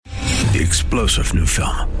The explosive new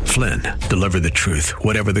film, Flynn, deliver the truth,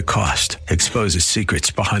 whatever the cost, exposes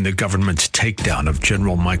secrets behind the government's takedown of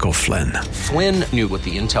General Michael Flynn. Flynn knew what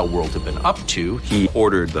the intel world had been up to. He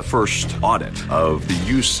ordered the first audit of the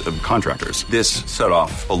use of contractors. This set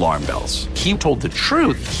off alarm bells. He told the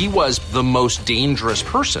truth. He was the most dangerous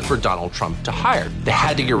person for Donald Trump to hire. They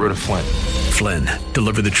had to get rid of Flynn. Flynn,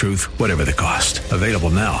 deliver the truth, whatever the cost. Available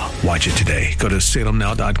now. Watch it today. Go to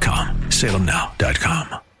salemnow.com.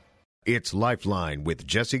 salemnow.com. It's Lifeline with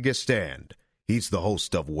Jesse Gistand. He's the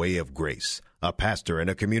host of Way of Grace, a pastor and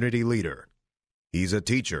a community leader. He's a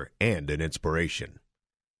teacher and an inspiration.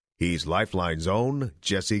 He's Lifeline's own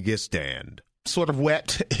Jesse Gistand. Sort of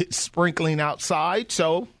wet, it's sprinkling outside,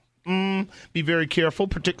 so be very careful,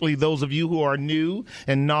 particularly those of you who are new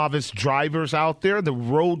and novice drivers out there. The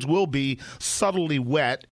roads will be subtly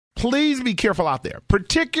wet. Please be careful out there,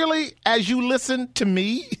 particularly as you listen to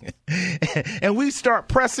me and we start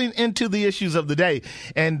pressing into the issues of the day.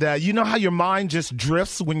 And you know how your mind just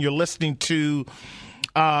drifts when you're listening to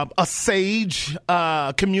a sage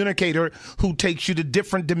communicator who takes you to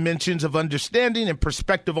different dimensions of understanding and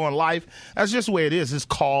perspective on life. That's just the way it is. It's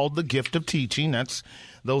called the gift of teaching. That's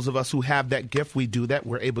those of us who have that gift. We do that.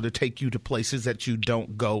 We're able to take you to places that you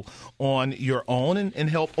don't go on your own and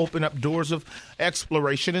help open up doors of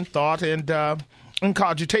exploration and thought and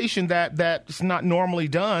cogitation that's not normally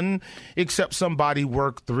done, except somebody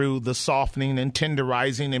worked through the softening and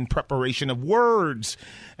tenderizing and preparation of words,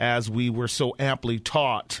 as we were so amply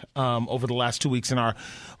taught over the last 2 weeks in our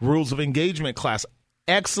Rules of Engagement class.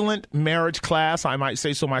 Excellent marriage class, I might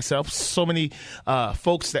say so myself. So many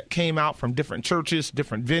folks that came out from different churches,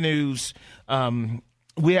 different venues.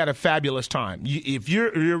 We had a fabulous time. If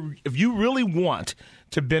you really want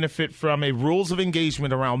to benefit from a Rules of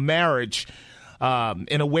Engagement around marriage,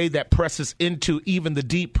 in a way that presses into even the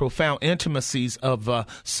deep, profound intimacies of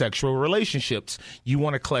sexual relationships, you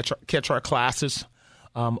want to catch our classes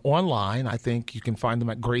online. I think you can find them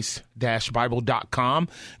at grace-bible.com.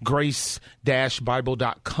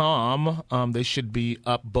 Grace-bible.com. They should be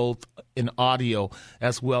up both in audio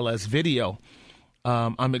as well as video.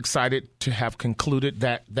 I'm excited to have concluded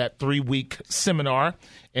that 3-week seminar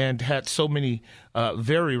and had so many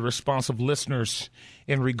very responsive listeners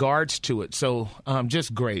in regards to it. So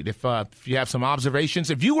just great. If you have some observations,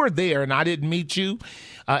 if you were there and I didn't meet you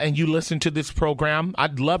and you listened to this program,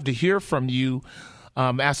 I'd love to hear from you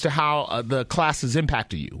as to how the class has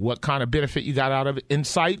impacted you, what kind of benefit you got out of it,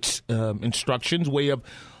 insights, instructions, way of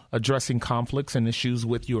addressing conflicts and issues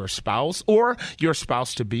with your spouse or your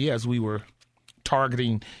spouse-to-be, as we were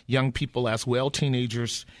targeting young people as well,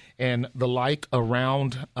 teenagers and the like,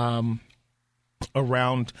 around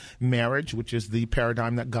marriage, which is the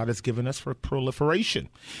paradigm that God has given us for proliferation.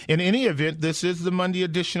 In any event, this is the Monday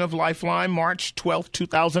edition of Lifeline, March 12th,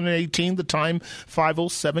 2018, the time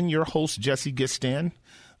 5:07. Your host, Jesse Gistand.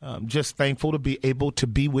 Just thankful to be able to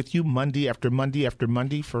be with you Monday after Monday after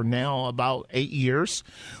Monday for now about 8 years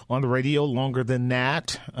on the radio, longer than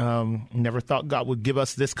that. Never thought God would give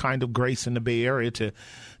us this kind of grace in the Bay Area to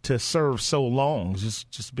serve so long. It's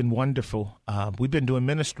just been wonderful. We've been doing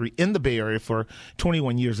ministry in the Bay Area for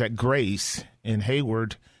 21 years at Grace in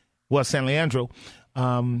Hayward, San Leandro.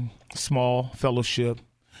 Small fellowship,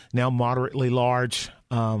 now moderately large.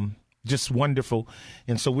 Just wonderful.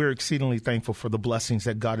 And so we're exceedingly thankful for the blessings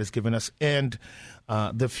that God has given us. And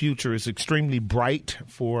the future is extremely bright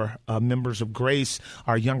for members of Grace,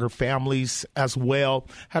 our younger families as well.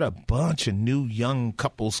 Had a bunch of new young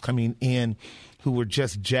couples coming in who were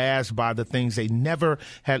just jazzed by the things they never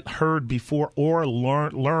had heard before or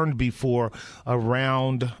learned before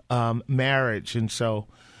around marriage. And so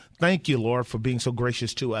thank you, Lord, for being so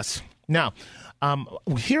gracious to us. Now,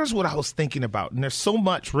 here's what I was thinking about, and there's so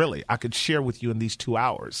much, really, I could share with you in these 2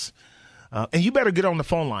 hours. And you better get on the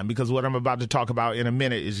phone line, because what I'm about to talk about in a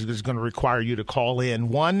minute is going to require you to call in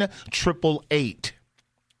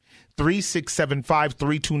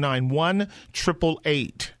 1-888-3675-3291,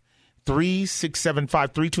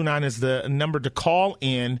 1-888-3675-3291 is the number to call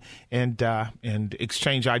in and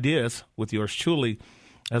exchange ideas with yours truly,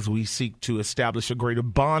 as we seek to establish a greater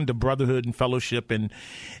bond of brotherhood and fellowship and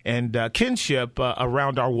kinship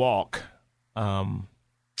around our walk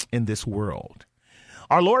in this world.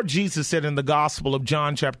 Our Lord Jesus said in the Gospel of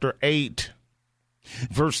John, chapter 8,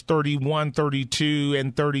 verse 31, 32,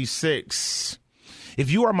 and 36, "If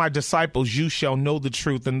you are my disciples, you shall know the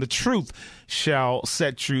truth, and the truth shall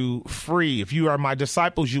set you free. If you are my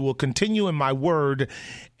disciples, you will continue in my word,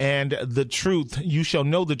 and the truth, you shall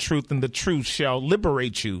know the truth, and the truth shall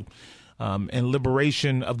liberate you." And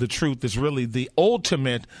liberation of the truth is really the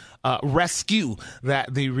ultimate rescue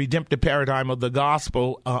that the redemptive paradigm of the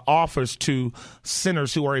gospel offers to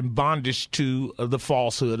sinners who are in bondage to the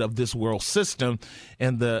falsehood of this world system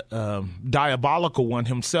and the diabolical one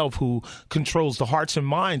himself who controls the hearts and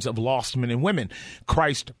minds of lost men and women.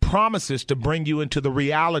 Christ promises to bring you into the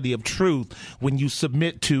reality of truth when you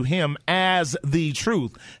submit to him as the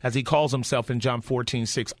truth, as he calls himself in John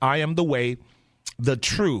 14:6. I am the way, the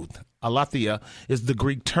truth. Aletheia is the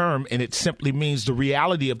Greek term, and it simply means the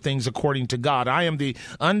reality of things according to God. I am the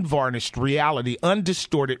unvarnished reality,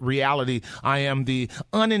 undistorted reality. I am the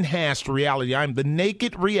unenhanced reality. I am the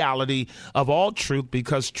naked reality of all truth,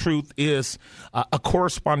 because truth is a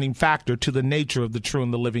corresponding factor to the nature of the true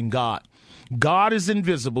and the living God. God is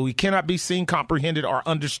invisible. He cannot be seen, comprehended, or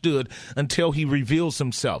understood until he reveals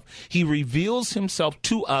himself. He reveals himself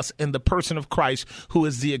to us in the person of Christ, who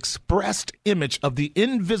is the expressed image of the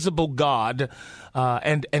invisible God.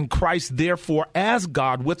 And Christ, therefore, as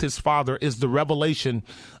God with his Father, is the revelation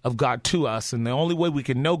of God to us. And the only way we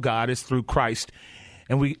can know God is through Christ.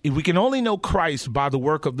 And we can only know Christ by the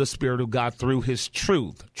work of the Spirit of God through his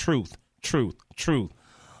truth.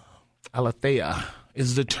 Aletheia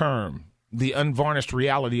is the term, the unvarnished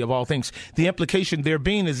reality of all things. The implication there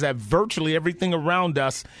being is that virtually everything around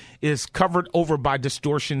us is covered over by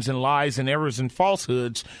distortions and lies and errors and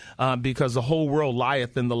falsehoods, because the whole world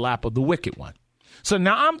lieth in the lap of the wicked one. So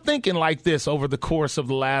now I'm thinking like this over the course of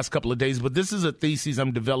the last couple of days, but this is a thesis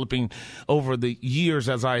I'm developing over the years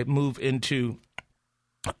as I move into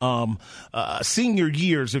senior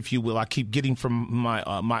years, if you will. I keep getting from my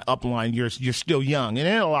upline, you're still young, and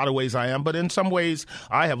in a lot of ways I am, but in some ways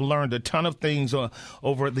I have learned a ton of things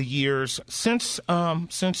over the years since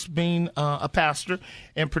being a pastor,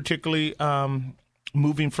 and particularly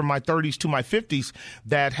moving from my 30s to my 50s,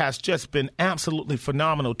 that has just been absolutely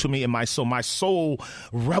phenomenal to me. And my soul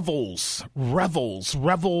revels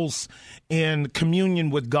in communion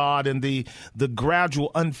with God and the gradual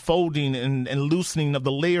unfolding and loosening of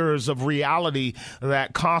the layers of reality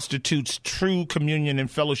that constitutes true communion and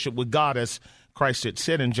fellowship with God. As Christ had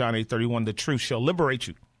said in John 8:31, the truth shall liberate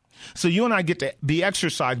you. So you and I get to be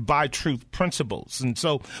exercised by truth principles. And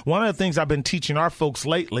so one of the things I've been teaching our folks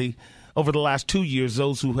lately over the last 2 years,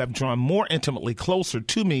 those who have drawn more intimately closer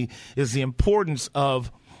to me, is the importance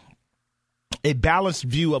of a balanced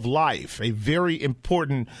view of life, a very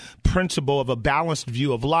important principle of a balanced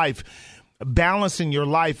view of life. Balancing your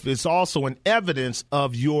life is also an evidence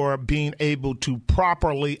of your being able to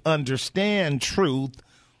properly understand truth,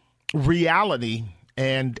 reality,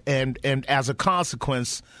 and as a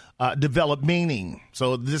consequence, develop meaning.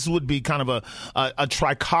 So this would be kind of a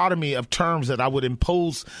trichotomy of terms that I would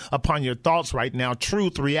impose upon your thoughts right now: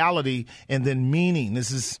 truth, reality, and then meaning.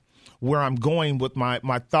 This is where I'm going with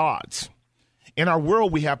my thoughts. In our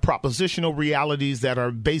world, we have propositional realities that are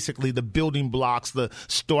basically the building blocks, the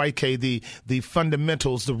stoiche, the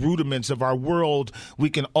fundamentals, the rudiments of our world. We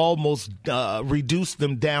can almost reduce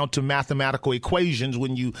them down to mathematical equations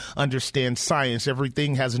when you understand science.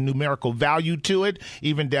 Everything has a numerical value to it,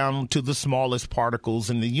 even down to the smallest particles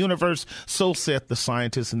in the universe. So saith the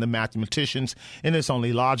scientists and the mathematicians. And it's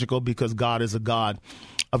only logical, because God is a God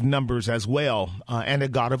of numbers as well, and a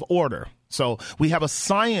God of order. So we have a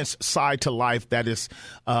science side to life that is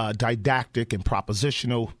didactic and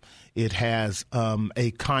propositional. It has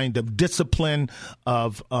a kind of discipline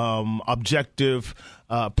of objective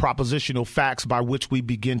propositional facts by which we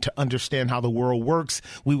begin to understand how the world works.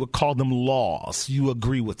 We would call them laws. You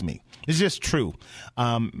agree with me? It's just true.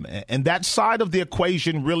 And that side of the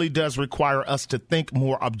equation really does require us to think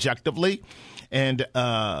more objectively and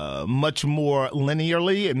much more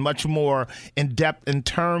linearly and much more in depth in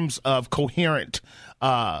terms of coherent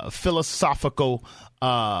philosophical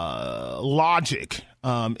logic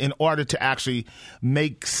in order to actually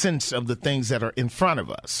make sense of the things that are in front of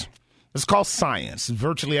us. It's called science.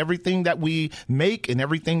 Virtually everything that we make and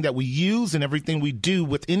everything that we use and everything we do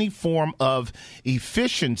with any form of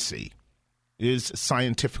efficiency is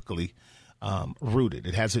scientifically rooted.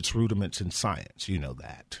 It has its rudiments in science. You know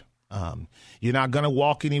that. You're not going to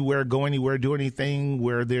walk anywhere, go anywhere, do anything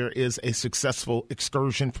where there is a successful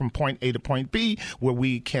excursion from point A to point B where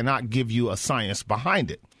we cannot give you a science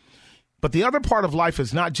behind it. But the other part of life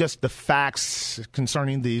is not just the facts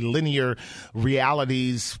concerning the linear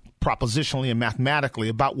realities propositionally and mathematically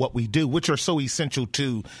about what we do, which are so essential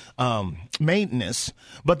to maintenance.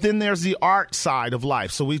 But then there's the art side of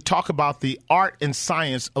life. So we talk about the art and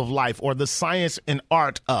science of life, or the science and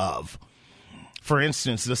art of. For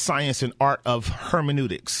instance, the science and art of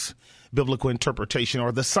hermeneutics, biblical interpretation,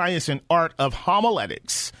 or the science and art of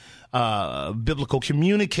homiletics, biblical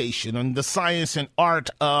communication, and the science and art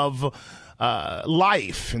of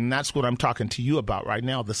life, and that's what I'm talking to you about right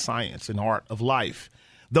now, the science and art of life.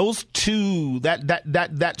 Those two,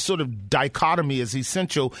 that sort of dichotomy is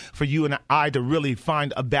essential for you and I to really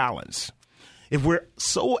find a balance. If we're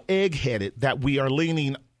so egg-headed that we are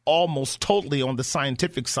leaning almost totally on the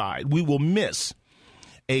scientific side, we will miss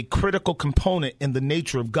a critical component in the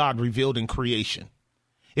nature of God revealed in creation.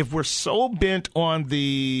 If we're so bent on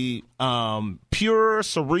the pure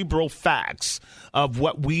cerebral facts of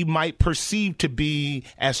what we might perceive to be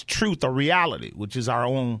as truth or reality, which is our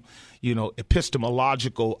own,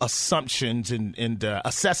 epistemological assumptions and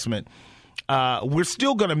assessment, we're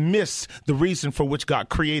still going to miss the reason for which God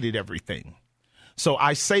created everything. So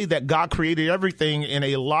I say that God created everything in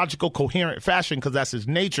a logical, coherent fashion because that's his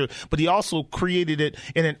nature, but he also created it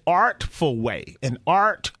in an artful way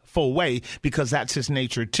because that's his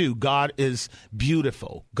nature too. God is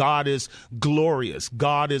beautiful. God is glorious.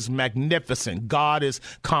 God is magnificent. God is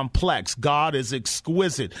complex. God is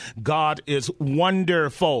exquisite. God is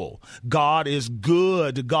wonderful. God is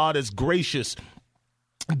good. God is gracious.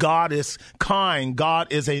 God is kind.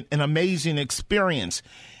 God is an amazing experience.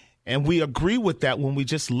 And we agree with that when we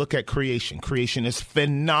just look at creation. Creation is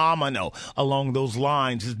phenomenal along those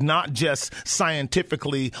lines. It's not just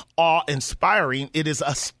scientifically awe-inspiring. It is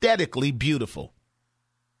aesthetically beautiful.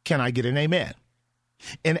 Can I get an amen?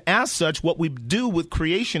 And as such, what we do with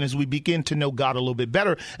creation is we begin to know God a little bit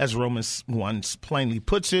better, as Romans 1 plainly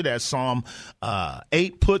puts it, as Psalm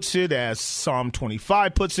 8 puts it, as Psalm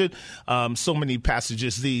 25 puts it. So many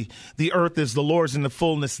passages. The earth is the Lord's and the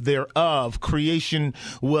fullness thereof. Creation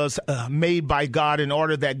was made by God in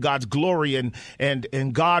order that God's glory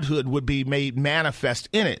and Godhood would be made manifest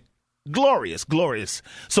in it. Glorious, glorious.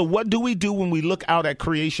 So what do we do when we look out at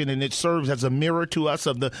creation and it serves as a mirror to us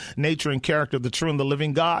of the nature and character of the true and the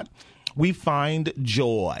living God? We find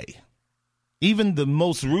joy. Even the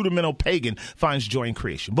most rudimental pagan finds joy in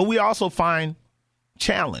creation. But we also find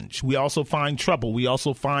challenge. We also find trouble. We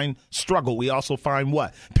also find struggle. We also find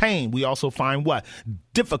what? Pain. We also find what?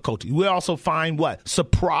 Difficulty. We also find what?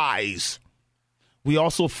 Surprise. We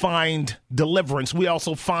also find deliverance. We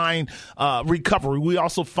also find recovery. We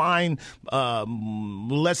also find,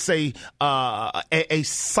 let's say, a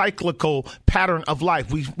cyclical pattern of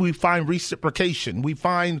life. We find reciprocation. We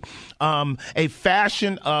find a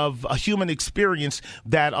fashion of a human experience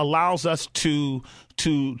that allows us to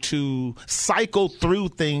cycle through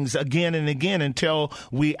things again and again until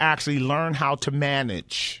we actually learn how to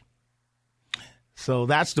manage. So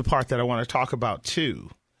that's the part that I want to talk about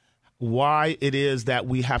too. Why it is that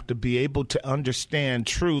we have to be able to understand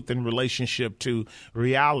truth in relationship to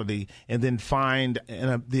reality and then find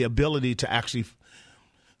the ability to actually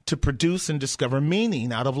to produce and discover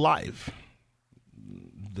meaning out of life.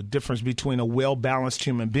 The difference between a well-balanced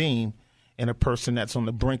human being and a person that's on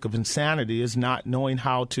the brink of insanity is not knowing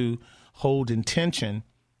how to hold in tension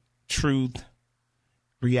truth,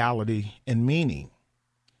 reality, and meaning.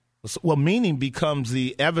 Well, meaning becomes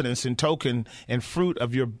the evidence and token and fruit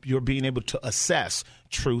of your being able to assess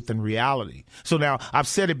truth and reality. So now, I've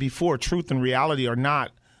said it before, truth and reality are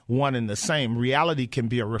not one and the same. Reality can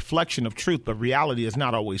be a reflection of truth, but reality is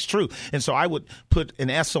not always true. And so I would put an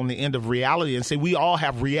S on the end of reality and say we all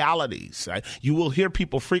have realities. Right? You will hear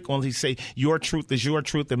people frequently say your truth is your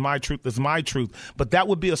truth and my truth is my truth, but that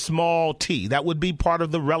would be a small t. That would be part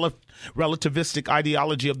of the relativistic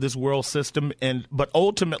ideology of this world system. But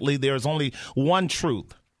ultimately, there's only one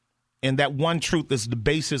truth. And that one truth is the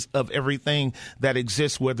basis of everything that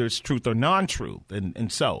exists, whether it's truth or non-truth.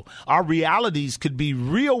 And so our realities could be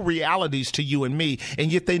real realities to you and me,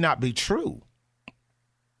 and yet they not be true.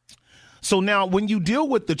 So now when you deal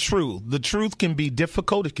with the truth can be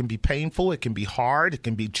difficult. It can be painful. It can be hard. It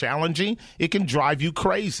can be challenging. It can drive you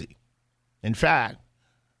crazy. In fact,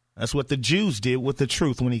 that's what the Jews did with the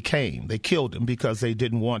truth when he came. They killed him because they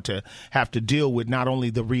didn't want to have to deal with not only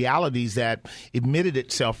the realities that emitted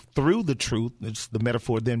itself through the truth, it's the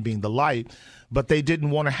metaphor then being the light, but they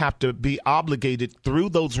didn't want to have to be obligated through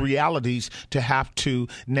those realities to have to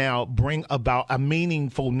now bring about a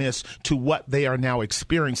meaningfulness to what they are now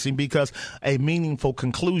experiencing, because a meaningful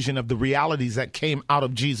conclusion of the realities that came out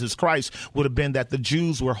of Jesus Christ would have been that the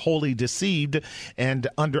Jews were wholly deceived and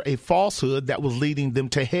under a falsehood that was leading them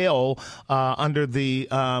to hell under the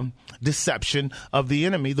deception of the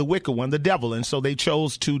enemy, the wicked one, the devil. And so they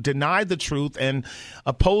chose to deny the truth and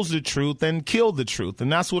oppose the truth and kill the truth. And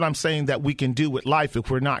that's what I'm saying that we can do with life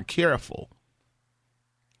if we're not careful.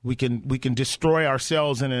 We can destroy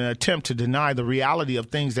ourselves in an attempt to deny the reality of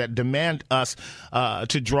things that demand us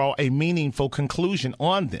to draw a meaningful conclusion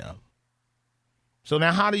on them. So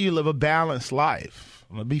now how do you live a balanced life?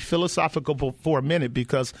 I'm going to be philosophical for a minute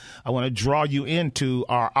because I want to draw you into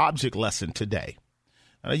our object lesson today.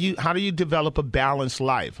 How do you develop a balanced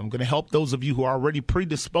life? I'm going to help those of you who are already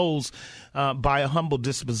predisposed by a humble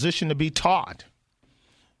disposition to be taught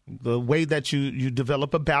the way that you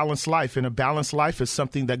develop a balanced life. And a balanced life is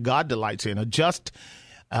something that God delights in. A just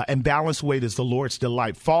and balanced weight is the Lord's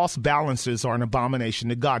delight. False balances are an abomination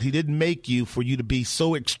to God. He didn't make you for you to be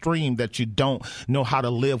so extreme that you don't know how to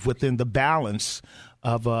live within the balance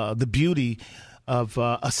of the beauty of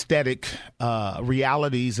aesthetic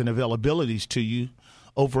realities and availabilities to you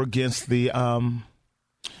over against the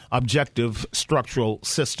objective structural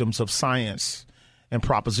systems of science and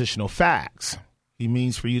propositional facts. He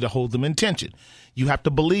means for you to hold them in tension. You have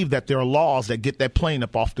to believe that there are laws that get that plane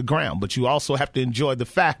up off the ground, but you also have to enjoy the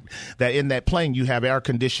fact that in that plane you have air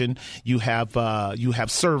conditioning, you have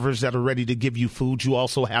servers that are ready to give you food. You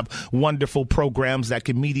also have wonderful programs that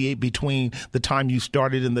can mediate between the time you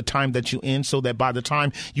started and the time that you end, so that by the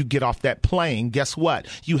time you get off that plane, guess what?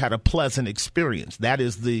 You had a pleasant experience. That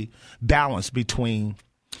is the balance between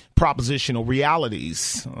propositional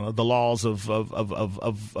realities, the laws of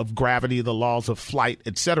gravity, the laws of flight,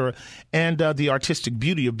 etc., and the artistic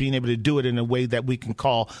beauty of being able to do it in a way that we can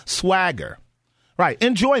call swagger. Right,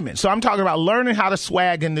 enjoyment. So I'm talking about learning how to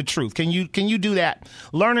swag in the truth. Can you do that?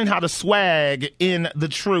 Learning how to swag in the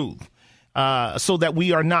truth, so that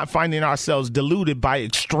we are not finding ourselves deluded by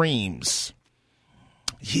extremes.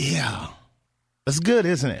 Yeah, that's good,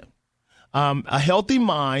 isn't it? A healthy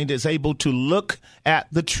mind is able to look at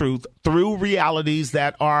the truth through realities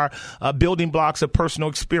that are building blocks of personal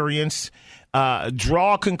experience,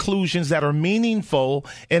 draw conclusions that are meaningful,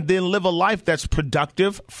 and then live a life that's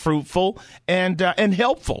productive, fruitful, and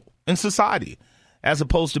helpful in society, as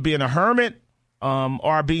opposed to being a hermit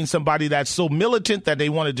or being somebody that's so militant that they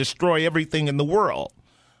want to destroy everything in the world.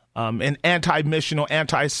 An anti-missional,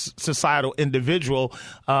 anti-societal individual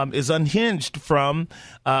is unhinged from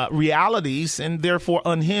realities and therefore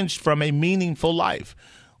unhinged from a meaningful life.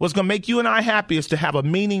 What's going to make you and I happy is to have a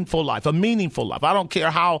meaningful life, I don't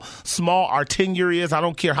care how small our tenure is. I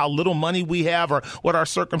don't care how little money we have or what our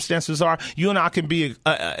circumstances are. You and I can be,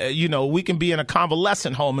 we can be in a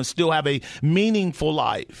convalescent home and still have a meaningful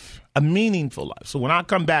life, So when I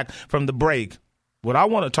come back from the break, what I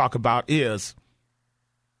want to talk about is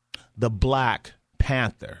the Black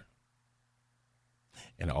Panther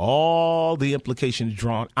and all the implications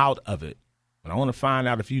drawn out of it. And I want to find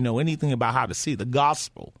out if you know anything about how to see the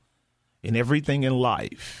gospel in everything in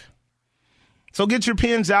life. So get your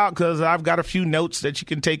pens out, because I've got a few notes that you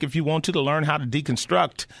can take if you want to learn how to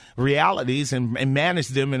deconstruct realities and manage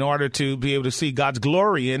them in order to be able to see God's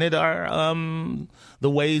glory in it, or the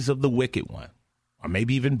ways of the wicked one, or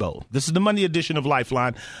maybe even both. This is the Monday edition of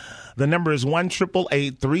Lifeline. The number is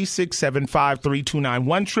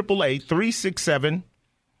 1-888-367-5329,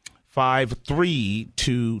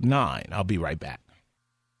 1-888-367-5329. I'll be right back.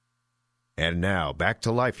 And now, back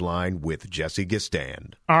to Lifeline with Jesse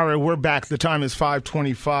Gistand. All right, we're back. The time is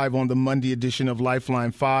 5:25 on the Monday edition of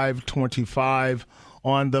Lifeline, 5:25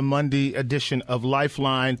 on the Monday edition of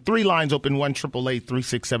Lifeline. Three lines open,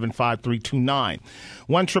 1-888-367-5329,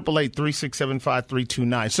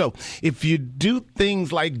 1-888-367-5329. So if you do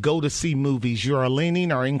things like go to see movies, you are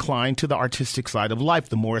leaning or inclined to the artistic side of life,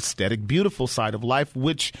 the more aesthetic, beautiful side of life,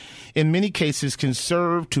 which in many cases can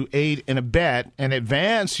serve to aid and abet and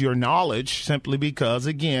advance your knowledge, simply because,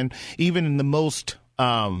 again, even in the most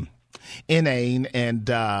inane and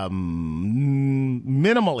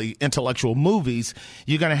minimally intellectual movies,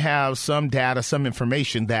 you're going to have some data, some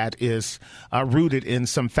information that is rooted in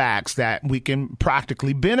some facts that we can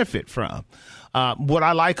practically benefit from. What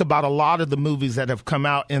I like about a lot of the movies that have come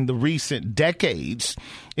out in the recent decades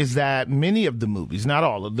is that many of the movies, not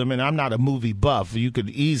all of them, and I'm not a movie buff, I could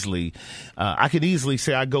easily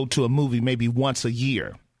say I go to a movie maybe once a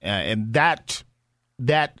year, and that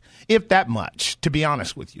if that much, to be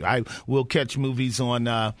honest with you. I will catch movies on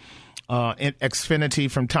Xfinity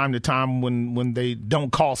from time to time when they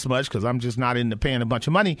don't cost much, because I'm just not into paying a bunch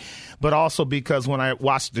of money, but also because when I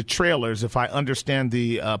watch the trailers, if I understand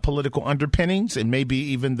the political underpinnings and maybe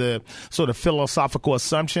even the sort of philosophical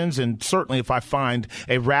assumptions, and certainly if I find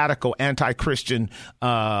a radical anti-Christian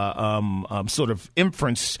sort of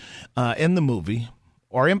inference in the movie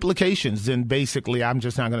or implications, then basically I'm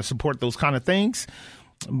just not going to support those kind of things.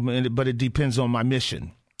 But it depends on my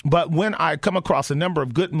mission. But when I come across a number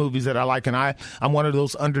of good movies that I like, and I'm one of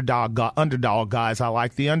those underdog guys. I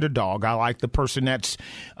like the underdog. I like the person that's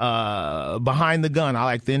behind the gun. I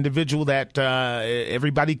like the individual that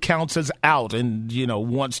everybody counts as out and,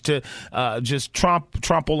 wants to just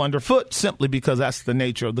trample underfoot, simply because that's the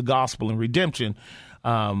nature of the gospel and redemption.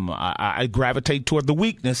 I gravitate toward the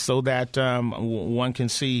weakness so that one can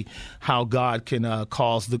see how God can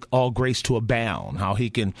cause all grace to abound, how he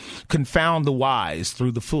can confound the wise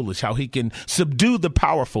through the foolish, how he can subdue the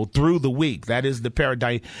powerful through the weak. That is the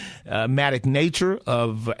paradigmatic nature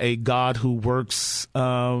of a God who works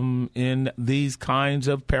in these kinds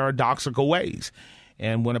of paradoxical ways.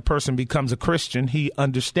 And when a person becomes a Christian, he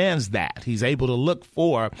understands that. He's able to look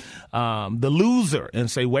for the loser and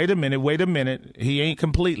say, wait a minute, he ain't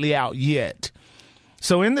completely out yet.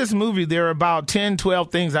 So in this movie, there are about 10,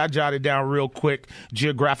 12 things I jotted down real quick: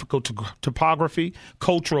 geographical topography,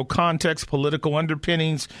 cultural context, political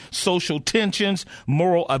underpinnings, social tensions,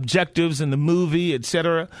 moral objectives in the movie,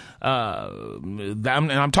 etc. And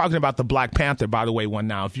I'm talking about the Black Panther, by the way, one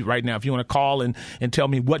now. If you want to call and tell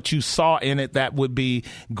me what you saw in it, that would be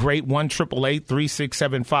great.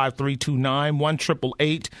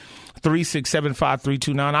 1-888-367-5329,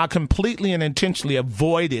 1-888-367-5329. I completely and intentionally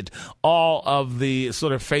avoided all of the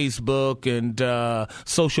sort of Facebook and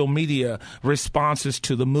social media responses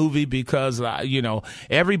to the movie because,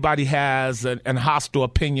 everybody has an hostile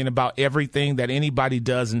opinion about everything that anybody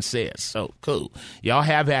does and says. So cool. Y'all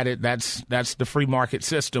have at it. That's the free market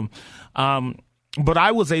system. But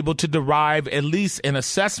I was able to derive at least an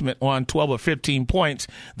assessment on 12 or 15 points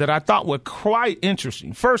that I thought were quite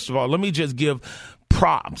interesting. First of all, let me just give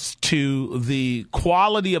props to the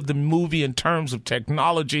quality of the movie in terms of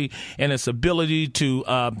technology and its ability to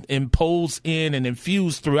impose in and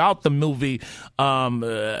infuse throughout the movie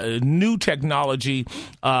new technology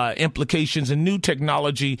implications and new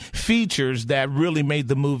technology features that really made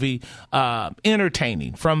the movie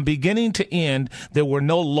entertaining. From beginning to end, there were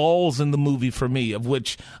no lulls in the movie for me, of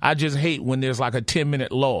which I just hate when there's like a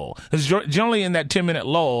 10-minute lull. Because generally in that 10-minute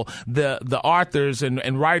lull, the authors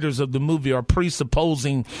and writers of the movie are presupposing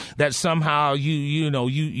that somehow you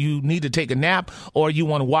need to take a nap or you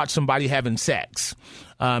want to watch somebody having sex.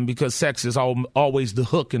 Because sex is always the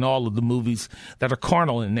hook in all of the movies that are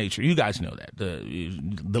carnal in nature. You guys know that.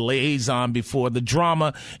 The liaison before the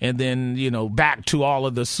drama, and then, back to all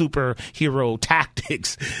of the superhero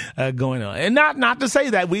tactics going on. And not to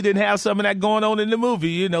say that we didn't have some of that going on in the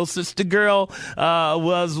movie. Sister Girl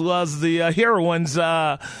was the heroine's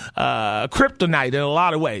kryptonite in a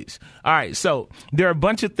lot of ways. All right, so there are a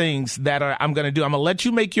bunch of things that I'm going to do. I'm going to let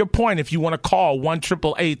you make your point if you want to call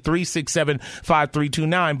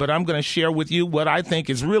 1-888-367-5329. But I'm going to share with you what I think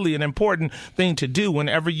is really an important thing to do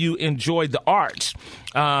whenever you enjoy the arts,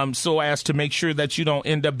 so as to make sure that you don't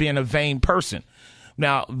end up being a vain person.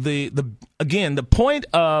 Now, the point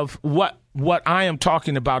of what I am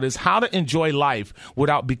talking about is how to enjoy life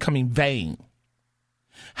without becoming vain.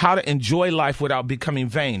 How to enjoy life without becoming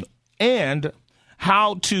vain, and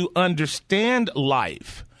how to understand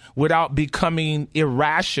life without becoming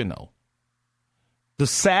irrational. The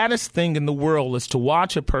saddest thing in the world is to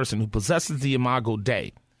watch a person who possesses the Imago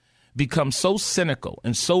Dei become so cynical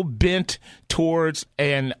and so bent towards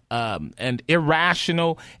an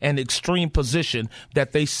irrational and extreme position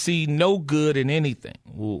that they see no good in anything.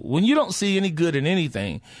 When you don't see any good in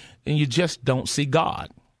anything, then you just don't see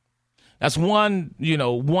God. That's one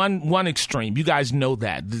extreme. You guys know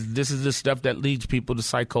that. This is the stuff that leads people to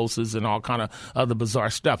psychosis and all kind of other bizarre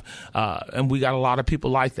stuff. And we got a lot of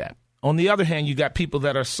people like that. On the other hand, you got people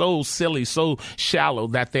that are so silly, so shallow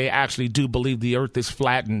that they actually do believe the earth is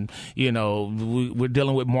flat and, we're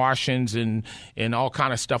dealing with Martians and all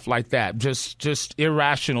kind of stuff like that. Just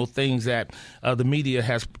irrational things that the media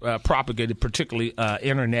has propagated, particularly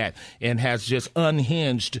internet, and has just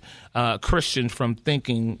unhinged Christians from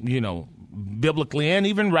thinking, biblically and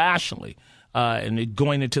even rationally. And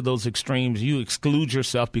going into those extremes, you exclude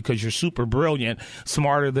yourself because you're super brilliant,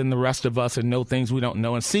 smarter than the rest of us, and know things we don't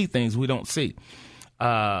know and see things we don't see.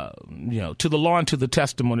 To the law and to the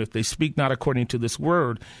testimony, if they speak not according to this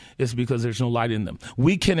word, it's because there's no light in them.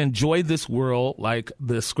 We can enjoy this world, like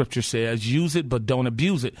the scripture says, use it, but don't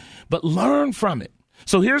abuse it, but learn from it.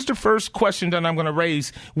 So here's the first question that I'm going to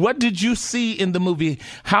raise. What did you see in the movie?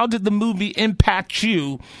 How did the movie impact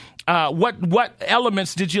you? What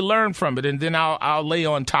elements did you learn from it? And then I'll lay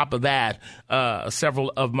on top of that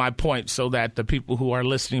several of my points so that the people who are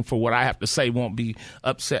listening for what I have to say won't be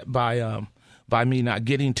upset by me not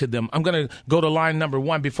getting to them. I'm going to go to line number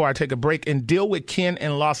 1 before I take a break and deal with Ken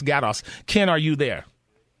in Los Gatos. Ken, are you there?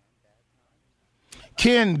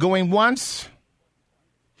 Ken, going once?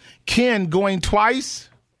 Ken, going twice?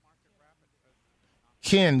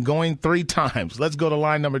 Ken, going 3 times. Let's go to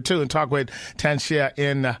line number 2 and talk with Tanshia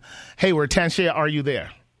in Hayward. Tanshia, are you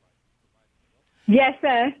there? Yes,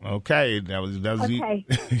 sir. Okay. That was okay.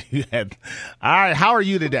 You had, all right. How are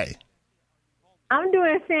you today? I'm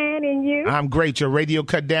doing fine, and you? I'm great. Your radio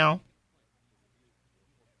cut down?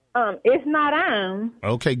 It's not on.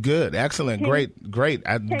 Okay, good. Excellent. Great.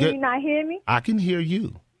 Can you not hear me? I can hear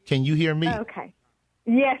you. Can you hear me? Okay.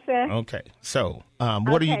 Yes, sir. Okay. So,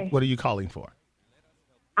 what are you calling for?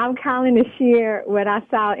 I'm calling to share what I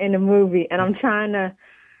saw in the movie, and I'm trying to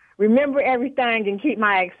remember everything and keep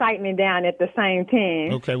my excitement down at the same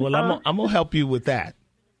time. Okay. Well, I'm gonna help you with that.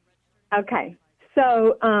 Okay.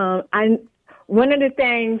 So, one of the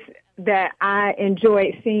things that I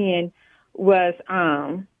enjoyed seeing was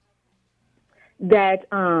that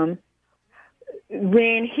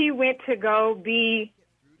when he went to go be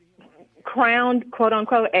crowned, quote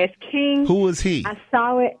unquote, as king. Who was he? I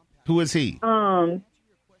saw it. Who is he? I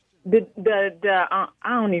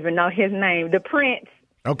don't even know his name. The prince.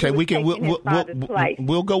 Okay, we'll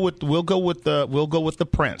go with the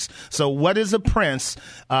prince. So, what is a prince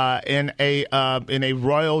in a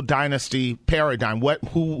royal dynasty paradigm?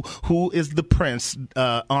 Who is the prince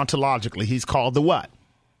ontologically? He's called the what?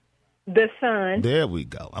 The son. There we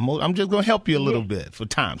go. I'm just going to help you a little bit for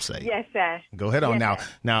time's sake. Yes, sir. Go ahead on now.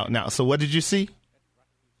 So, what did you see?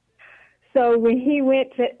 So when he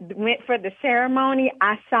went for the ceremony,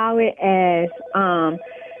 I saw it as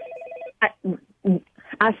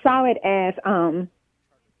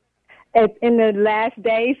in the last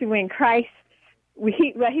days when Christ,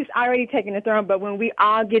 he's already taken the throne, but when we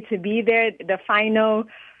all get to be there, the final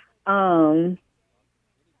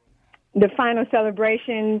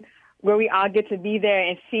celebration where we all get to be there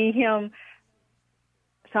and see him.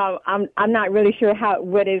 So I'm not really sure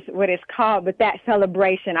what it's called, but that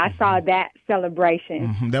celebration, I saw that celebration.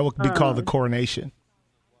 Mm-hmm. That would be called the coronation.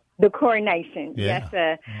 The coronation, yeah. Yes,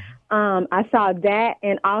 sir. Mm-hmm. I saw that,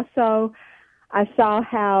 and also I saw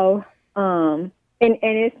how, and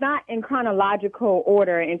it's not in chronological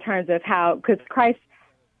order in terms of how, because Christ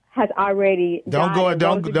has already Don't go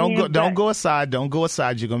aside. Don't go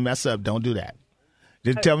aside. You're gonna mess up. Don't do that.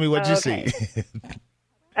 Just tell me what you see.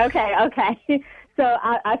 Okay. So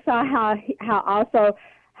I saw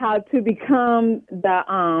how to become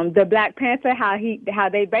the Black Panther, how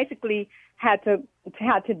they basically had to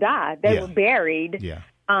die. They were buried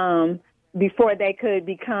before they could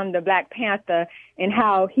become the Black Panther, and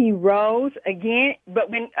how he rose again.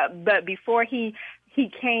 But before he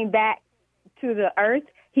came back to the earth,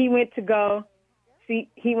 he went to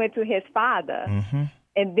his father. Mm-hmm.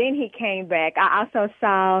 And then he came back. I also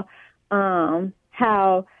saw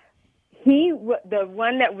how the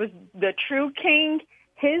one that was the true king,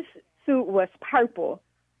 his suit was purple,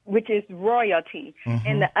 which is royalty. Mm-hmm.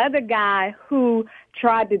 And the other guy who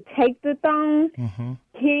tried to take the throne, mm-hmm.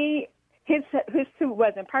 his suit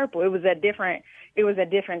wasn't purple. It was a different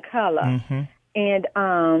color. Mm-hmm. And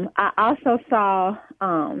I also saw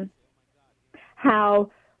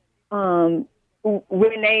how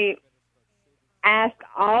when they asked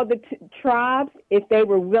all the tribes if they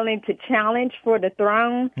were willing to challenge for the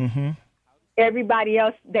throne, mm-hmm. everybody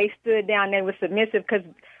else, they stood down. They were submissive, because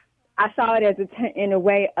I saw it as in a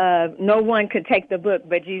way of no one could take the book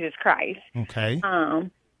but Jesus Christ. Okay. I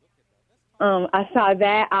saw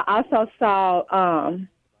that. I also saw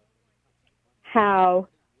how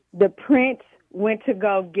the prince went to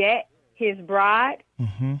go get his bride,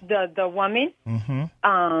 mm-hmm. the woman,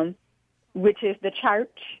 mm-hmm. Which is the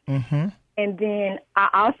church. Mm-hmm. And then I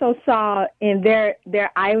also saw in their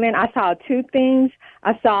island, I saw two things.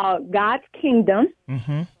 I saw God's kingdom,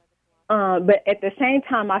 mm-hmm. But at the same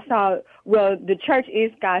time, I saw, the church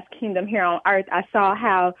is God's kingdom here on earth. I saw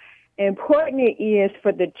how important it is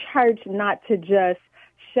for the church not to just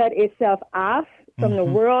shut itself off from mm-hmm. the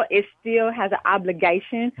world. It still has an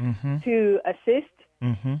obligation mm-hmm. to assist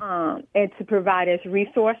mm-hmm. And to provide its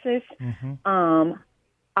resources. Mm-hmm.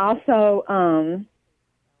 Also,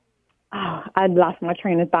 I lost my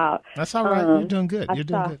train of thought. That's all right. You're doing good. You're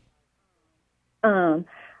doing good.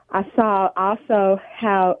 I saw also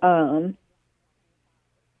how,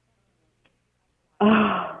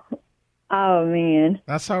 oh man.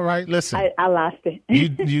 That's all right. Listen, I lost it.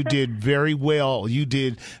 you did very well. You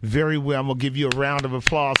did very well. I'm gonna give you a round of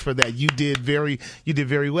applause for that. You did very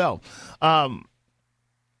well.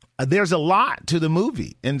 There's a lot to the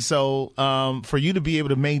movie. And so for you to be able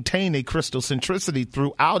to maintain a crystal centricity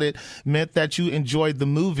throughout it meant that you enjoyed the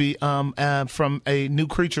movie from a New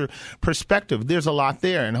Creature perspective. There's a lot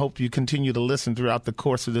there, and hope you continue to listen throughout the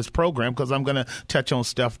course of this program, because I'm going to touch on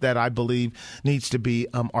stuff that I believe needs to be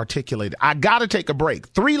articulated. I got to take a break.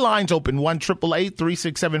 3 lines open,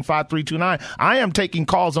 1-888-367-5329. I am taking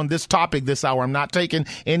calls on this topic this hour. I'm not taking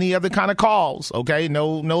any other kind of calls, okay?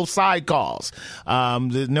 No side calls.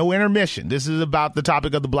 There's no no intermission. This is about the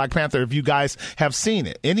topic of the Black Panther. If you guys have seen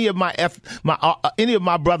it, any of my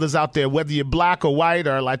brothers out there, whether you're black or white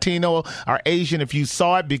or Latino or Asian, if you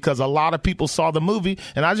saw it, because a lot of people saw the movie,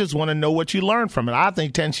 and I just want to know what you learned from it. I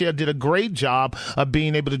think Tanshia did a great job of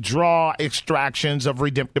being able to draw extractions of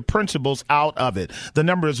redemptive principles out of it. The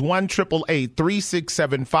number is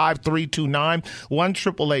 1-888-367-5329,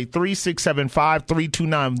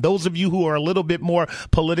 1-888-367-5329. Those of you who are a little bit more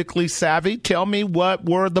politically savvy, tell me what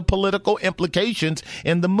were the political implications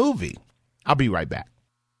in the movie. I'll be right back.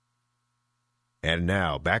 And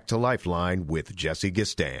now back to Lifeline with Jesse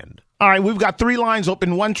Gistand. All right, we've got 3 lines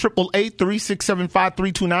open,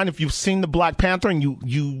 1-888-367-5329. If you've seen the Black Panther and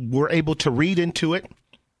you were able to read into it,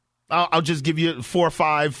 I'll just give you 4 or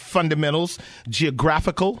 5 fundamentals.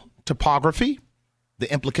 Geographical topography.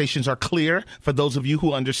 The implications are clear for those of you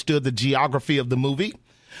who understood the geography of the movie.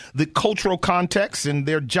 The cultural context and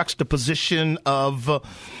their juxtaposition of,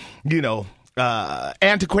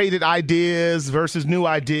 antiquated ideas versus new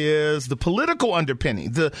ideas, the political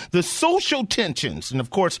underpinning, the social tensions, and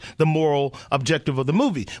of course the moral objective of the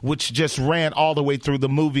movie, which just ran all the way through the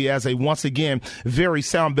movie as a, once again, very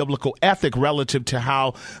sound biblical ethic relative to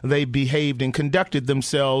how they behaved and conducted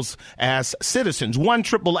themselves as citizens.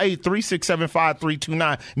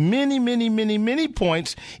 1-888-367-5329. Many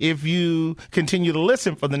points if you continue to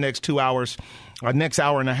listen for the next 2 hours. Our next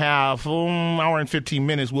hour and a half, hour and 15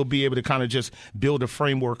 minutes, we'll be able to kind of just build a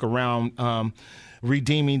framework around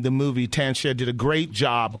redeeming the movie. Tanshia did a great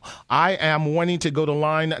job. I am wanting to go to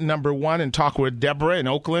line number 1 and talk with Deborah in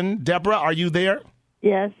Oakland. Deborah, are you there?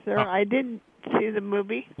 Yes, sir. I didn't see the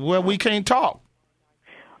movie. Well, we can't talk.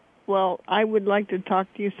 Well, I would like to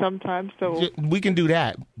talk to you sometime. So we can do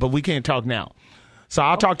that, but we can't talk now. So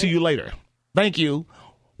I'll talk to you later. Thank you.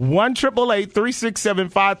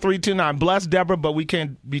 1-888-367-5329. Bless Deborah, but we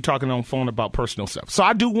can't be talking on the phone about personal stuff. So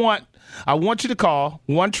I want you to call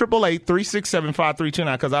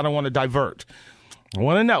 1-888-367-5329 because I don't want to divert. I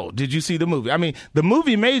want to know, did you see the movie? I mean, the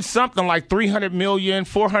movie made something like $300 million,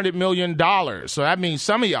 $400 million. So that means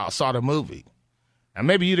some of y'all saw the movie. And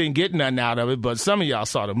maybe you didn't get nothing out of it, but some of y'all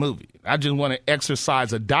saw the movie. I just want to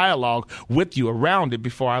exercise a dialogue with you around it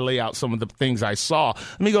before I lay out some of the things I saw.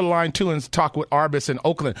 Let me go to line 2 and talk with Arbus in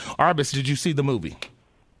Oakland. Arbus, did you see the movie?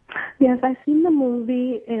 Yes, I seen the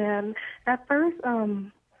movie, and at first I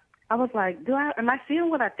was like, am I seeing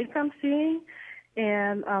what I think I'm seeing?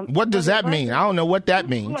 And what does that mean? I don't know what that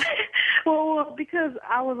means. Well, because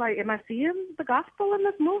I was like, am I seeing the gospel in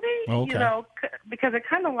this movie? Okay. Because it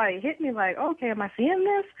kind of like hit me like, okay, am I seeing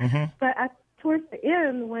this? Mm-hmm. But towards the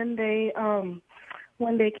end, when they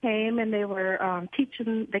came and they were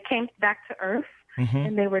teaching, they came back to Earth, mm-hmm.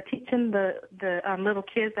 and they were teaching the little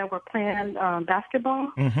kids that were playing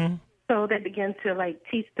basketball. Mm-hmm. So they began to like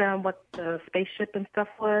teach them what the spaceship and stuff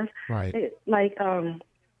was. Right.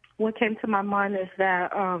 What came to my mind is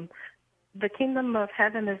that the kingdom of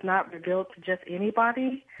heaven is not revealed to just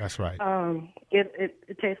anybody. That's right.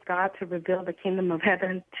 It takes God to reveal the kingdom of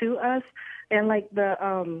heaven to us, and like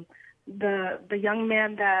the young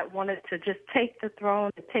man that wanted to just take the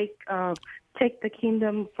throne, take the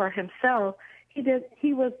kingdom for himself.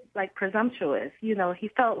 He was like presumptuous. He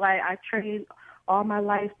felt like I trained all my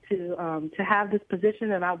life to have this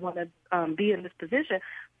position, and I want to be in this position.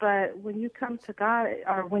 But when you come to God,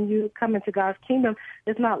 or when you come into God's kingdom,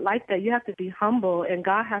 it's not like that. You have to be humble, and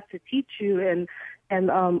God has to teach you and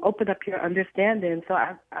open up your understanding. So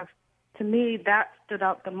to me, that stood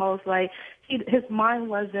out the most. Like his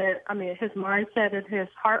mindset and his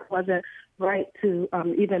heart wasn't right to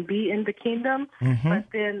even be in the kingdom. Mm-hmm. But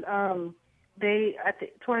then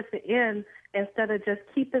towards the end, instead of just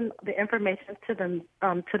keeping the information to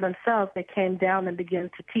themselves, they came down and began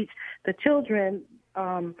to teach the children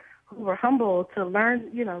who were humble to learn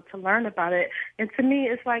about it. And to me,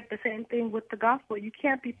 it's like the same thing with the gospel. You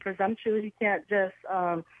can't be presumptuous. You can't just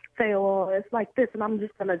say, "Oh, it's like this," and I'm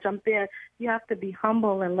just going to jump in. You have to be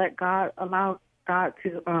humble and allow God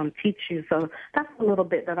to teach you. So that's a little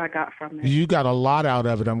bit that I got from it. You got a lot out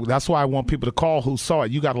of it. That's why I want people to call who saw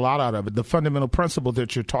it. You got a lot out of it. The fundamental principle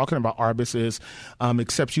that you're talking about, Arbus, is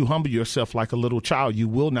except you humble yourself like a little child, you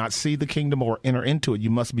will not see the kingdom or enter into it. You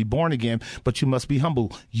must be born again, but you must be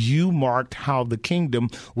humble. You marked how the kingdom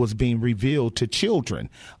was being revealed to children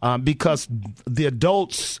because the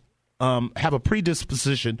adults have a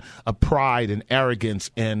predisposition of pride and arrogance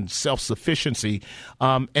and self-sufficiency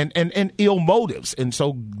and ill motives. And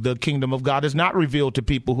so the kingdom of God is not revealed to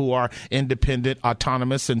people who are independent,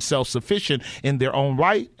 autonomous, and self-sufficient in their own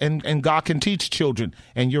right. And God can teach children.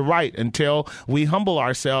 And you're right. Until we humble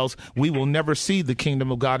ourselves, we will never see the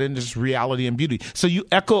kingdom of God in its reality and beauty. So you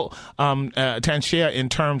echo Tanshea in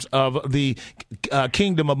terms of the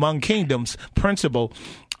kingdom among kingdoms principle.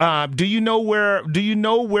 Do you know where do you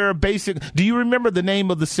remember the name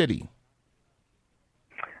of the city?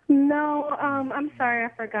 No, I'm sorry, I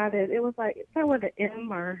forgot it. It was like, it started with an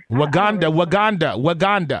M or Waganda.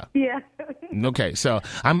 Yeah. Okay, so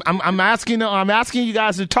I'm asking you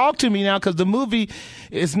guys to talk to me now, because the movie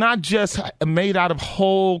is not just made out of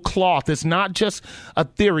whole cloth. It's not just a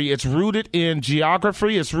theory. It's rooted in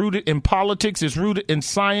geography. It's rooted in politics. It's rooted in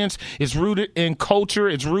science. It's rooted in culture.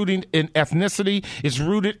 It's rooted in ethnicity. It's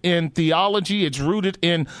rooted in theology. It's rooted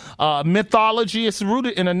in mythology. It's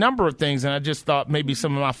rooted in a number of things. And I just thought maybe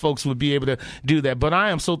some of my folks would be able to do that. But I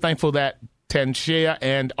am so thankful that Tanshea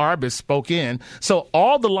and Arbus spoke in. So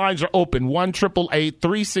all the lines are open.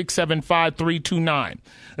 1-888-367-5329.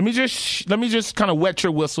 Let me just kind of wet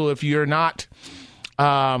your whistle if you're not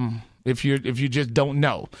if you just don't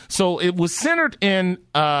know. So it was centered in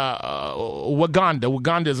Waganda.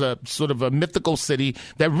 Waganda is a sort of a mythical city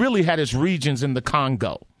that really had its regions in the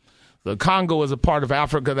Congo. The Congo is a part of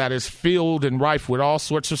Africa that is filled and rife with all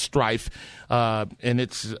sorts of strife, and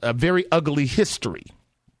it's a very ugly history.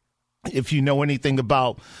 If you know anything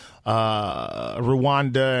about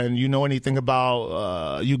Rwanda, and you know anything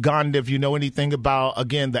about Uganda, if you know anything about,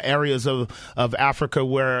 again, the areas of Africa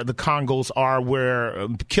where the Congos are, where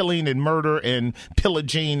killing and murder and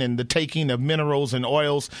pillaging and the taking of minerals and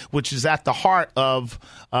oils, which is at the heart of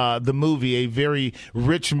the movie, a very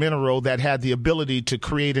rich mineral that had the ability to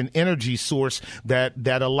create an energy source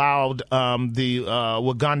that allowed the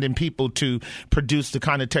Ugandan people to produce the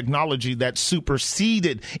kind of technology that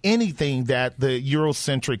superseded anything that the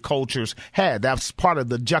Eurocentric cultures had. That's part of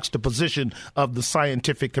the juxtaposition of the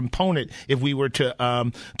scientific component, if we were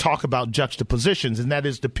to talk about juxtapositions, and that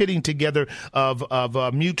is the pitting together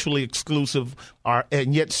of mutually exclusive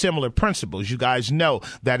and yet similar principles. You guys know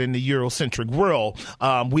that in the Eurocentric world,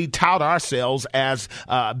 we tout ourselves as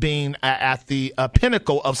being at the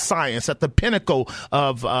pinnacle of science, at the pinnacle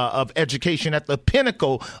of education, at the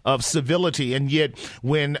pinnacle of civility, and yet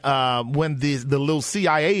when the little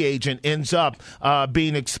CIA agent ends up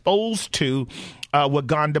being exposed to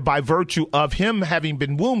Waganda by virtue of him having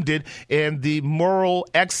been wounded and the moral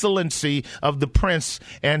excellency of the prince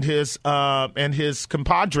and his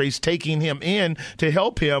compadres taking him in to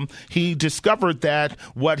help him, he discovered that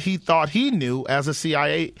what he thought he knew as a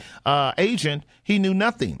CIA agent, he knew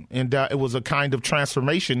nothing. And it was a kind of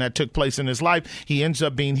transformation that took place in his life. He ends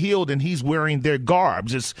up being healed, and he's wearing their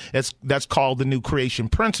garbs. That's called the new creation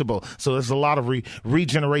principle. So there's a lot of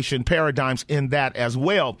regeneration paradigms in that as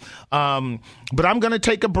well. But I'm going to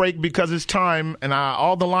take a break because it's time, and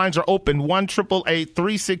all the lines are open.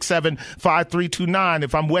 1-888-367-5329.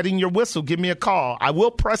 If I'm wetting your whistle, give me a call. I will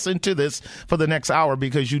press into this for the next hour,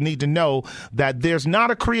 because you need to know that there's not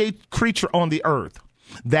a creature on the earth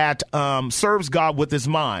that serves God with his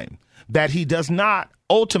mind, that he does not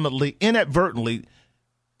ultimately, inadvertently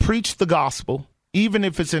preach the gospel, even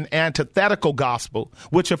if it's an antithetical gospel,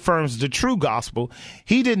 which affirms the true gospel.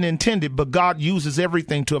 He didn't intend it, but God uses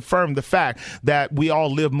everything to affirm the fact that we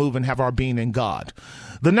all live, move, and have our being in God.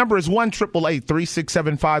 The number is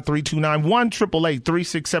 1-888-367-5329,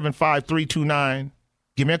 1-888-367-5329.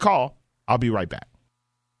 Give me a call. I'll be right back.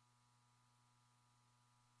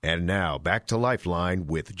 And now back to Lifeline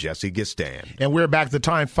with Jesse Gistand. And we're back. The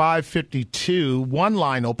time 5:52. One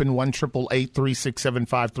line open,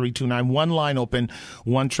 1-888-367-5329. One line open,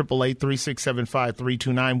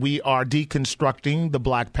 1-888-367-5329. We are deconstructing the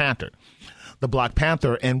Black Panther. The Black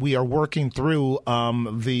Panther, and we are working through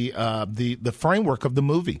the framework of the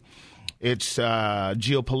movie. Its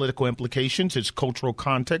geopolitical implications, its cultural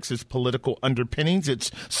context, its political underpinnings,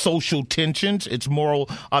 its social tensions, its moral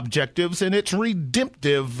objectives, and its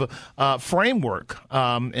redemptive framework.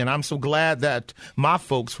 And I'm so glad that my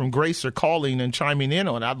folks from Grace are calling and chiming in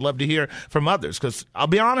on it. I'd love to hear from others, because I'll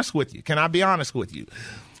be honest with you. Can I be honest with you?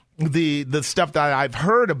 The stuff that I've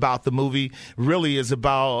heard about the movie really is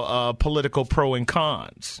about political pro and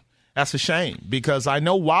cons. That's a shame, because I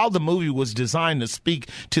know while the movie was designed to speak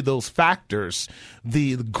to those factors,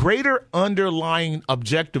 the greater underlying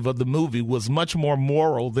objective of the movie was much more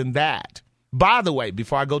moral than that. By the way,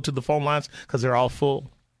 before I go to the phone lines, because they're all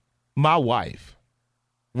full, my wife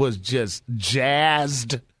was just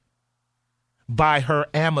jazzed by her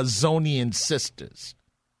Amazonian sisters.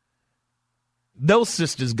 those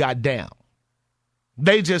sisters got down.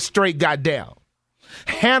 They just straight got down,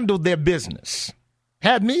 handled their business,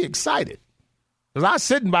 had me excited. Because I was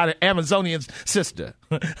sitting by the Amazonian sister.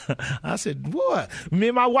 I said, boy, me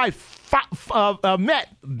and my wife met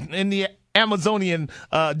in the Amazonian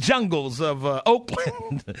jungles of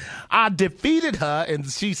Oakland. I defeated her, and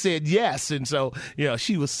she said yes. And so,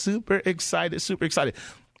 she was super excited, super excited.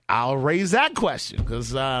 I'll raise that question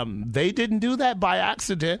because they didn't do that by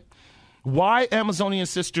accident. Why Amazonian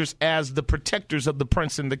sisters as the protectors of the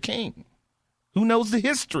prince and the king? Who knows the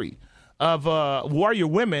history of warrior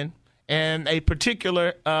women and a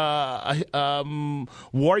particular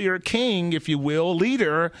warrior king, if you will,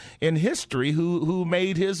 leader in history who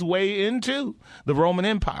made his way into the Roman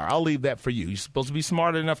Empire? I'll leave that for you. You're supposed to be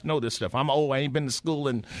smart enough to know this stuff. I'm old. I ain't been to school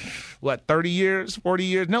in, 30 years, 40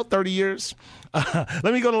 years? No, 30 years. Let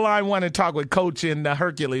me go to line one and talk with Coach in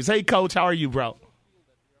Hercules. Hey, Coach, how are you, bro?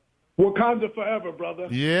 Wakanda forever, brother.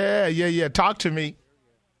 Yeah. Talk to me.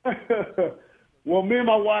 Well, me and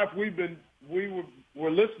my wife, we were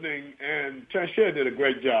listening, and Tansha did a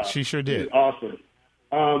great job. She sure did. She's awesome.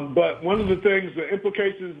 But one of the things, the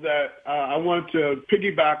implications that I wanted to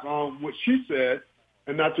piggyback on what she said,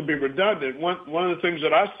 and not to be redundant, one of the things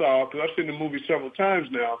that I saw, because I've seen the movie several times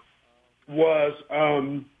now, was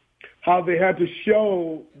how they had to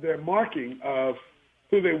show their marking of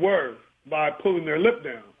who they were by pulling their lip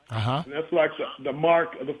down. Uh-huh. And that's like the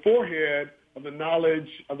mark of the forehead of the knowledge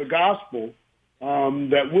of the gospel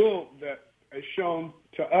that is shown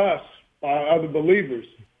to us by other believers,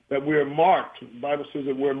 that we're marked. The Bible says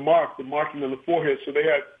that we're marked, the marking of the forehead. So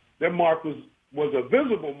their mark was a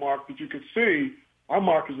visible mark that you could see. Our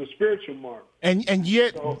mark is a spiritual mark. And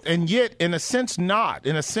yet, in a sense, not.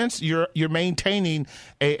 In a sense, you're maintaining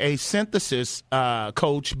a synthesis,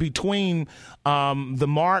 Coach, between the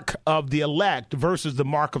mark of the elect versus the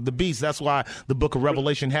mark of the beast. That's why the book of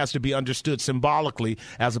Revelation has to be understood symbolically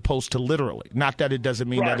as opposed to literally. Not that it doesn't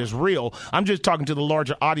mean that it's real. I'm just talking to the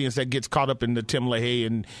larger audience that gets caught up in the Tim LaHaye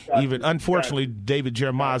and even, unfortunately, David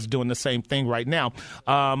Jeremiah is doing the same thing right now.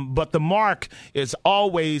 But the mark is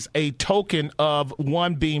always a token of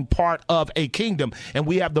one being part of a kingdom, and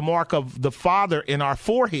we have the mark of the Father in our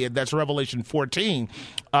forehead. That's Revelation 14,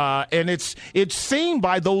 and it's seen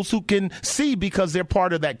by those who can see because they're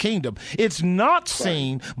part of that kingdom. It's not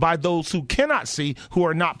seen by those who cannot see, who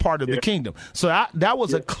are not part of the kingdom. So that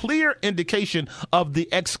was a clear indication of the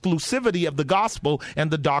exclusivity of the gospel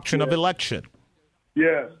and the doctrine of election.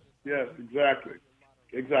 Yes, exactly.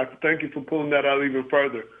 Thank you for pulling that out even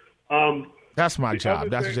further. That's my job.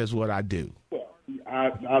 That's just what I do. Well,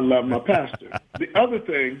 I love my pastor. The other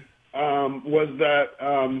thing was that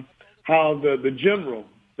how the general,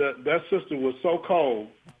 that sister was so cold,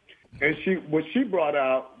 and what she brought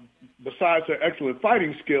out, besides her excellent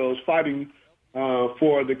fighting skills, fighting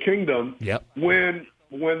for the kingdom. Yep. When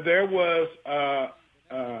there was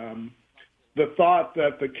the thought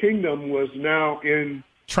that the kingdom was now in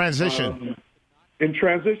transition, and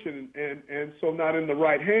so not in the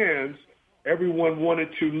right hands, everyone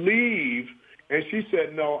wanted to leave. And she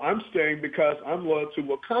said, no, I'm staying because I'm loyal to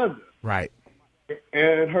Wakanda. Right.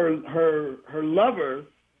 And her lover,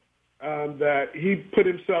 that he put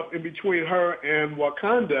himself in between her and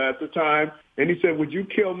Wakanda at the time, and he said, would you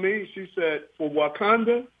kill me? She said, for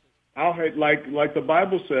Wakanda, I'll hate, like the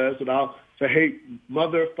Bible says, that I'll hate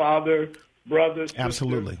mother, father, brothers.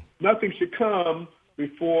 Absolutely. Sisters. Nothing should come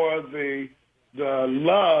before the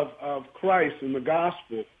love of Christ and the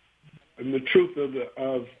gospel and the truth of the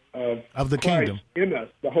Christ kingdom in us,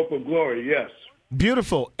 the hope of glory. Yes.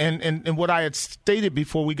 Beautiful. And what I had stated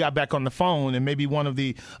before we got back on the phone, and maybe one of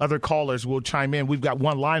the other callers will chime in. We've got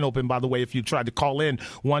one line open, by the way, if you tried to call in,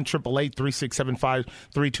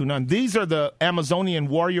 1-888-3675-329. These are the Amazonian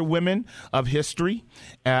warrior women of history.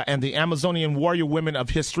 And the Amazonian warrior women of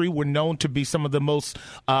history were known to be some of the most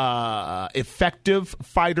effective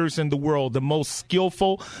fighters in the world, the most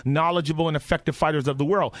skillful, knowledgeable, and effective fighters of the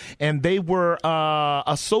world. And they were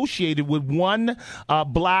associated with one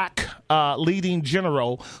black leading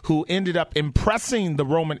general who ended up impressing the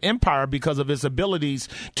Roman Empire because of his abilities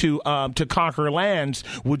to conquer lands.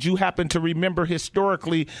 Would you happen to remember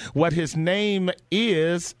historically what his name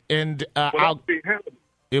is? And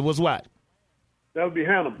it was what? That would be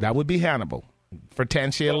Hannibal. That would be Hannibal. For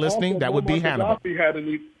Tansha listening, that would be Hannibal.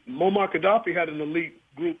 Muammar Gaddafi had an elite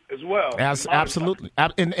group as well. Absolutely.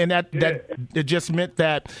 And that it just meant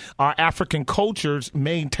that our African cultures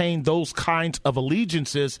maintained those kinds of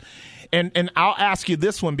allegiances. And I'll ask you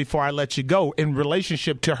this one before I let you go. In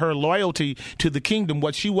relationship to her loyalty to the kingdom,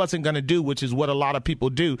 what she wasn't going to do, which is what a lot of people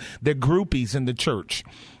do, they're groupies in the church.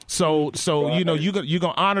 So you know, you're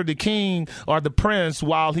gonna honor the king or the prince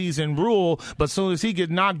while he's in rule, but as soon as he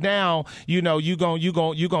get knocked down, you know, you're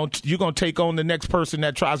gonna take on the next person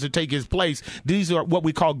that tries to take his place. These are what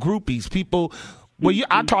we call groupies. People. Well,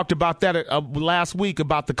 I talked about that last week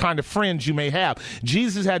about the kind of friends you may have.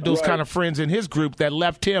 Jesus had those kind of friends in his group that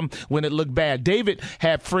left him when it looked bad. David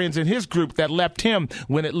had friends in his group that left him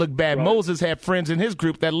when it looked bad. Moses had friends in his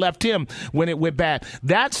group that left him when it went bad.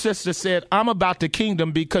 That sister said, I'm about the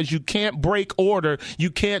kingdom because you can't break order.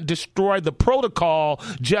 You can't destroy the protocol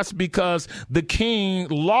just because the king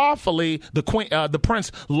lawfully, the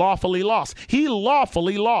prince lawfully lost. He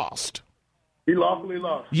lawfully lost. He lawfully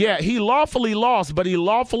lost. Yeah, he lawfully lost, but he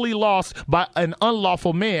lawfully lost by an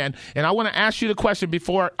unlawful man. And I want to ask you the question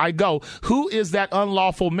before I go. Who is that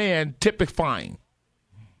unlawful man typifying?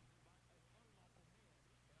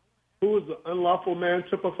 Who is the unlawful man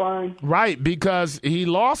typifying? Right, because he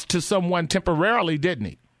lost to someone temporarily, didn't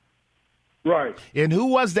he? Right. And who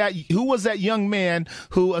was that young man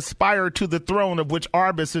who aspired to the throne of which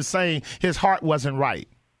Arbus is saying his heart wasn't right?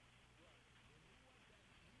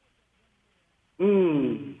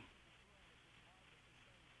 Haman.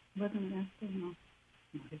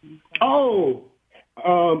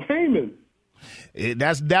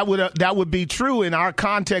 That would be true in our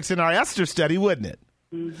context in our Esther study, wouldn't it?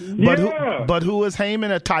 Mm-hmm. But who is Haman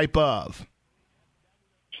a type of?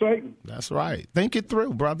 Satan. That's right. Think it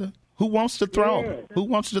through, brother. Who wants the throne? Yeah. Who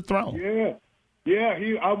wants the throne? Yeah.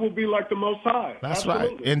 I will be like the Most High. That's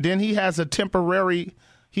Absolutely. right. And then he has a temporary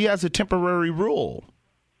rule.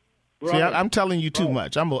 Right. See, I'm telling you too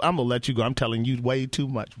much. I'm gonna let you go. I'm telling you way too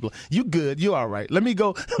much. You good? You all right? Let me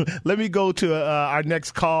go. Let me go to our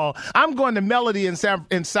next call. I'm going to Melody in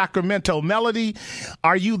Sacramento. Melody,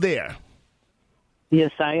 are you there? Yes,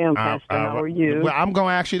 I am, Pastor. How are you? Well, I'm going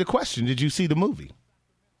to ask you the question. Did you see the movie?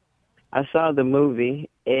 I saw the movie,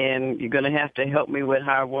 and you're going to have to help me with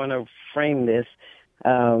how I want to frame this.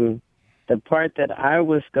 The part that I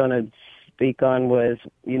was going to speak on was,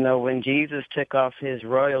 you know, when Jesus took off his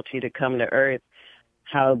royalty to come to earth,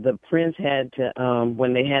 how the prince had to,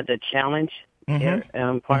 when they had the challenge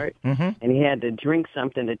part, and he had to drink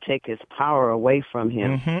something to take his power away from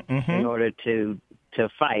him in order to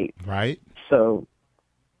fight. Right. So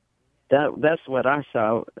that's what I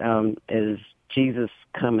saw, is Jesus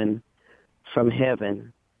coming from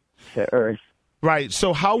heaven to earth. Right.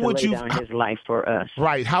 So how would you lay down his life for us?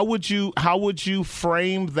 Right. How would you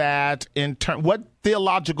frame that in what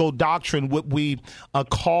theological doctrine would we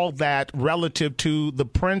call that relative to the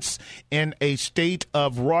prince in a state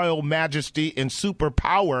of royal majesty and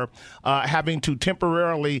superpower, having to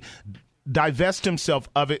temporarily divest himself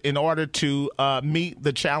of it in order to meet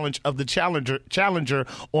the challenge of the challenger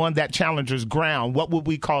on that challenger's ground? What would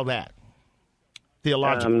we call that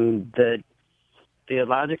theologically?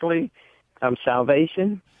 Theologically.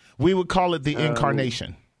 Salvation. We would call it the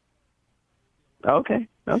incarnation. Okay.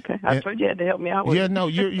 I told you had to help me out with it. No,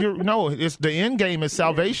 it's the end game is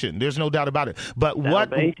salvation. There's no doubt about it. But right,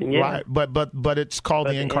 but it's called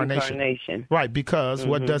the incarnation. Right, because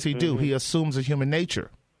what does he do? He assumes a human nature.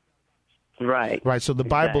 Right. Right. So the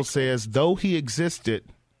Bible says, though he existed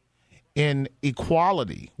in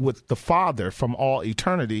equality with the Father from all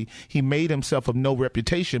eternity, he made himself of no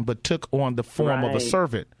reputation, but took on the form of a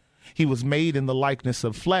servant. He was made in the likeness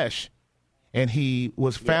of flesh, and he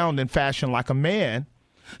was found in fashion like a man,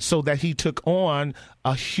 so that he took on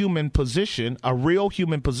a human position, a real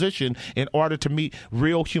human position, in order to meet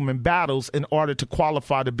real human battles, in order to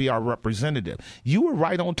qualify to be our representative. You were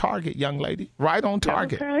right on target, young lady. Right on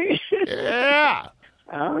target. Okay. Yeah.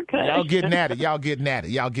 Okay. Y'all getting at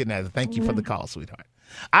it. Thank you for the call, sweetheart.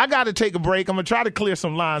 I got to take a break. I'm going to try to clear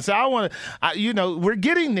some lines. So I want to, we're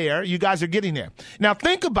getting there. You guys are getting there. Now,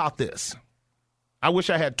 think about this. I wish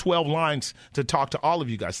I had 12 lines to talk to all of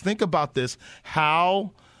you guys. Think about this,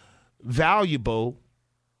 how valuable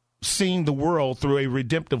seeing the world through a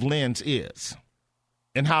redemptive lens is,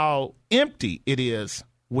 and how empty it is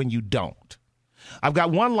when you don't. I've got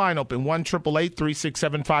one line open,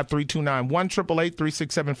 1-888-367-5329,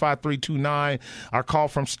 1-888-367-5329. Our call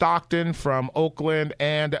from Stockton, from Oakland,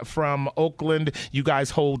 and from Oakland. You guys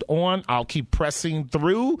hold on. I'll keep pressing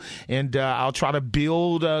through, and I'll try to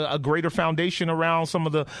build a greater foundation around some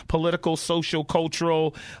of the political, social,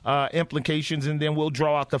 cultural implications, and then we'll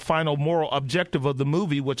draw out the final moral objective of the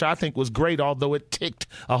movie, which I think was great, although it ticked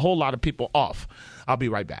a whole lot of people off. I'll be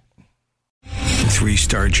right back.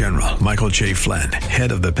 3-star general Michael J. Flynn,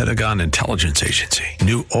 head of the Pentagon Intelligence Agency,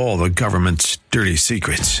 knew all the government's dirty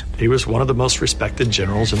secrets. He was one of the most respected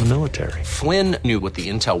generals in the military. Flynn knew what the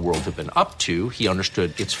intel world had been up to. He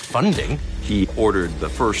understood its funding. He ordered the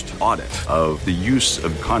first audit of the use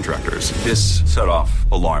of contractors. This set off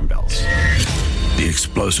alarm bells. The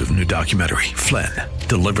explosive new documentary, Flynn,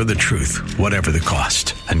 Deliver the Truth, Whatever the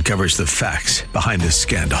Cost, uncovers the facts behind this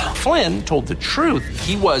scandal. Flynn told the truth.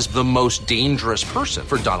 He was the most dangerous person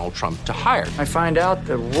for Donald Trump to hire. I find out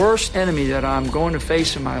the worst enemy that I'm going to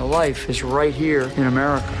face in my life is right here in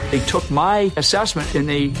America. They took my assessment and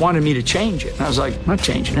they wanted me to change it. And I was like, I'm not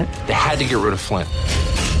changing it. They had to get rid of Flynn.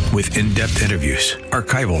 With in-depth interviews,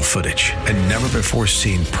 archival footage, and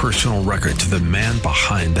never-before-seen personal records of the man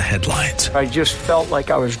behind the headlines. I just felt like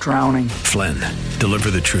I was drowning. Flynn,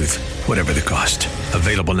 Deliver the Truth, Whatever the Cost.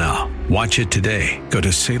 Available now. Watch it today. Go to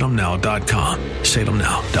salemnow.com.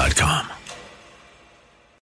 salemnow.com.